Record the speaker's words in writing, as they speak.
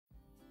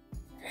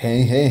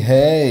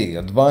Hey,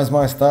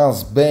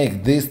 AdviseMyStyle's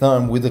back, this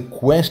time with a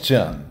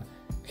question.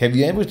 Have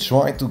you ever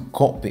tried to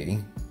copy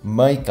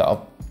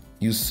makeup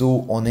you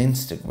saw on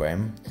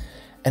Instagram,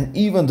 and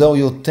even though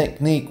your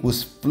technique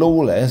was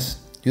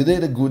flawless, you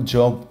did a good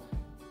job,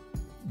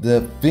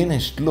 the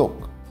finished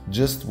look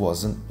just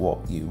wasn't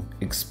what you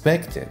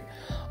expected?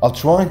 I'll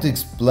try to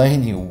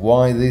explain you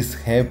why this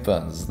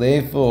happens.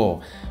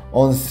 Therefore,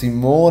 on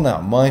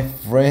Simona, my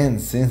friend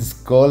since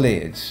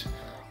college,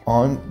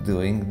 I'm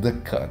doing the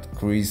cut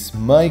crease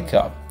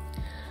makeup.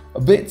 A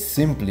bit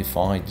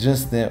simplified,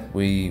 just that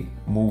we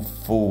move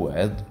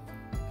forward.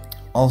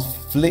 I'll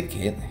flick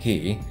it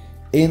here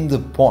in the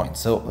point,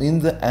 so in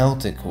the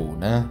outer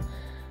corner,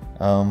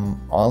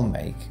 I'll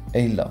make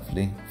a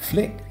lovely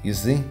flick, you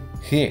see,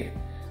 here,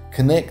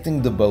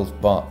 connecting the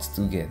both parts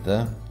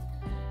together.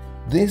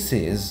 This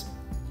is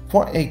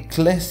quite a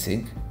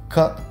classic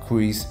cut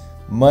crease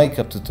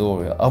makeup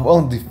tutorial. I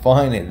won't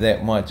define it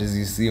that much as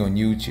you see on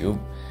YouTube,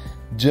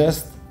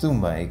 just to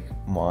make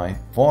my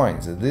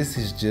point. So this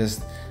is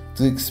just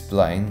to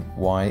explain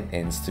why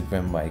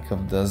Instagram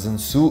makeup doesn't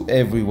suit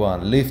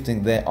everyone.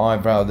 Lifting their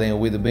eyebrow there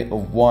with a bit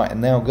of white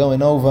and now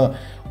going over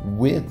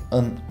with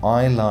an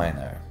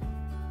eyeliner.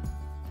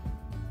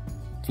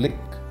 Flick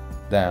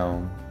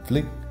down,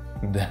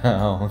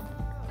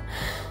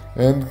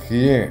 and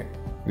here,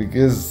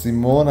 because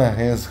Simona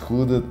has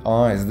hooded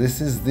eyes,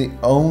 this is the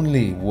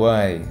only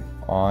way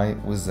I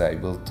was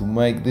able to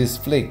make this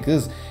flick,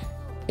 because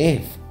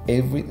if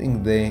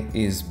everything there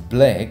is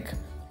black,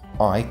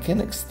 I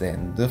can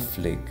extend the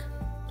flick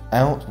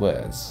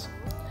outwards.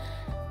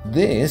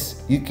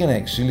 This you can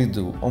actually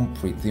do on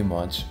pretty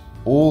much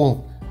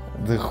all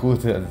the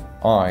hooded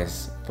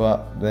eyes,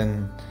 but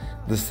then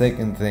the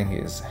second thing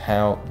is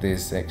how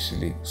this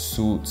actually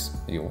suits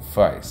your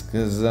face,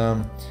 because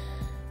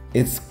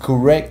it's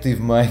corrective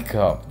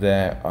makeup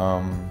that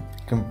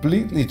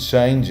completely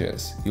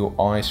changes your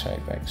eye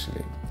shape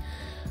actually.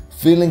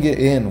 Filling it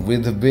in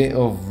with a bit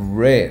of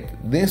red,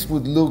 this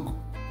would look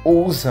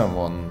awesome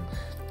on,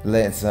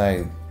 let's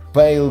say,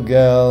 pale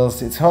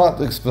girls. It's hard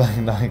to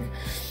explain like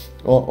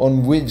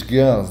on which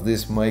girls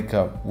this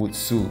makeup would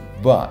suit,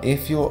 but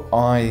if your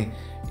eye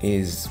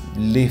is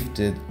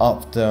lifted,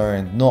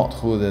 upturned, not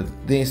hooded,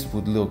 this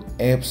would look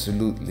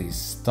absolutely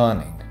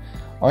stunning.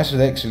 I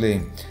should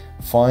actually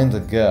find a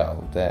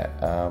girl that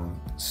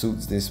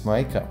suits this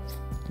makeup.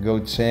 Go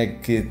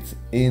check it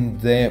in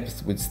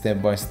depth with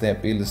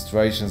step-by-step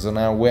illustrations on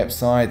our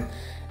website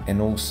and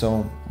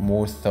also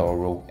more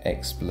thorough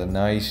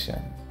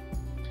explanation.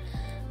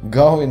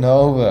 Going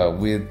over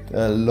with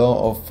a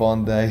lot of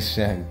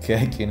foundation,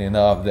 caking it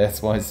up.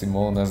 That's why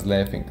Simona's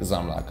laughing, because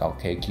I'm like, I'll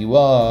cake you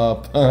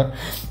up.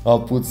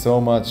 I'll put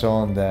so much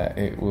on that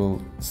it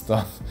will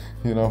start,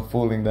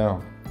 falling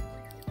down.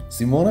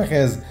 Simona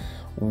has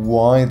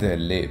wider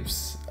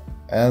lips,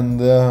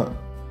 and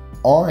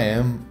I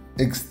am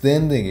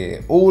extending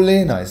it all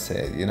in. I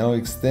said,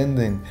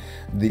 extending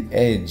the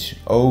edge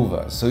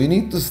over. So you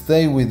need to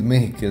stay with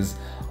me, because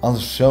I'll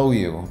show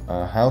you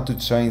how to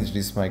change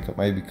this makeup,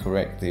 maybe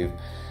corrective,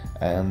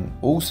 and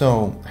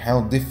also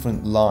how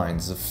different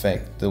lines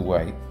affect the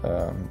way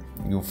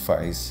your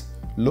face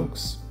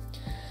looks.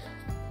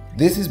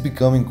 This is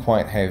becoming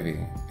quite heavy,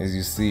 as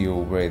you see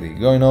already.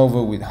 Going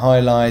over with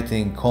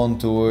highlighting,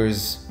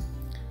 contours,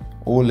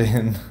 all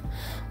in.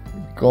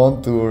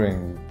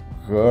 Contouring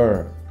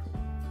her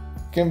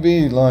can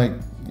be like,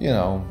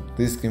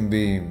 this can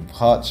be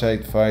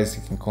heart-shaped face.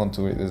 You can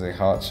contour it as a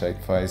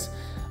heart-shaped face.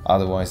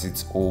 Otherwise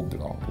it's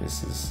oblong.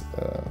 This is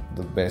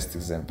the best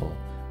example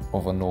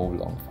of an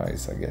oblong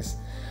face, I guess.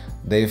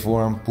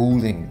 Therefore I'm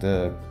pulling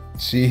the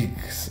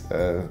cheeks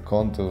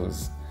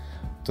contours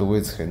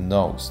towards her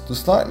nose to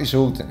slightly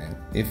shorten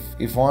it.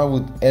 If I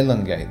would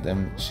elongate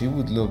them, she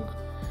would look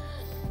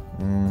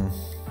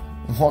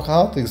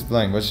hard to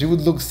explain, but she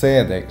would look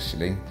sad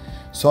actually.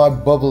 So I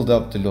bubbled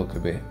up the look a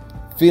bit,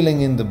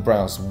 filling in the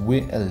brows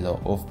with a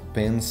lot of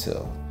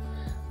pencil.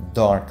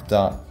 Dark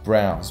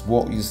brows,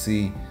 what you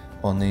see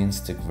on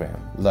Instagram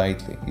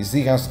lately. You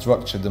see how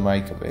structured the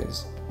makeup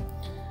is.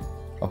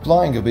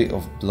 Applying a bit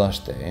of blush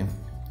there,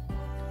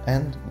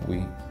 and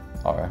we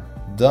are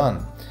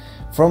done.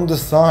 From the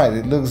side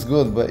it looks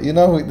good, but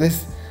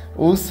this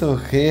also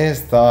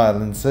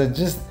hairstyle, and so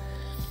just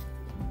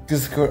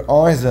because her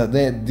eyes are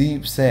that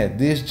deep set,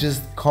 this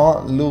just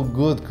can't look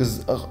good,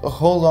 because a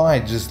whole eye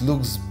just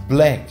looks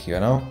black,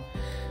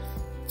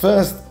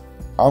 First,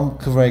 I'm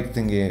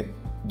correcting it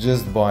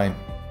just by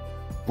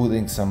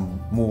putting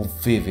some more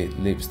vivid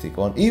lipstick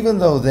on, even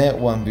though that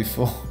one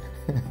before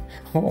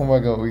oh my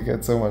god, we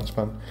had so much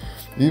fun.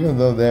 Even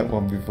though that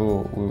one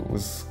before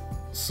was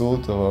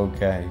sort of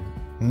okay.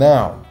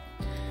 Now,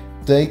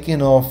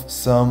 taking off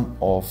some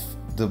of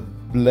the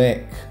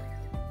black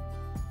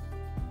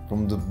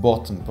from the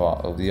bottom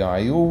part of the eye,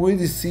 you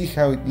already see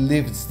how it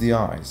lifts the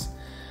eyes,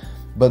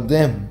 but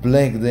that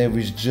black there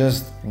is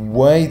just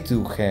way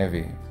too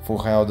heavy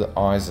for how the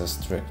eyes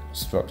are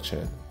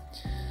structured.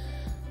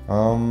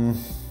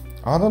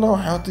 I don't know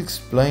how to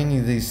explain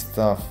you this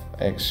stuff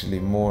actually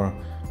more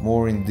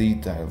in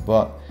detail,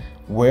 but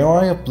where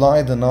I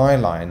applied an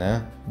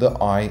eyeliner, the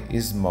eye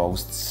is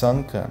most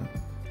sunken.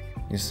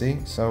 You see?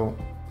 So,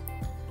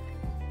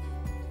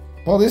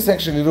 well, this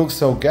actually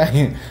looks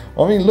okay.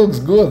 I mean, it looks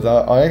good.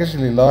 I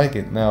actually like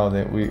it now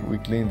that we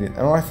cleaned it.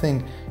 And I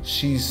think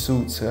she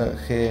suits her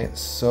hair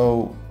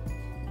so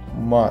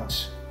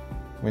much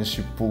when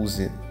she pulls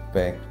it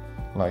back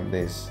like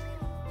this.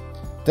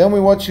 Tell me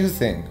what you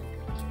think.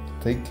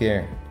 Take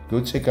care.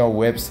 Go check our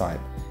website,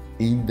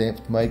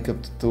 in-depth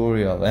makeup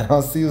tutorial, and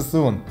I'll see you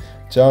soon.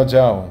 Ciao,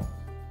 ciao.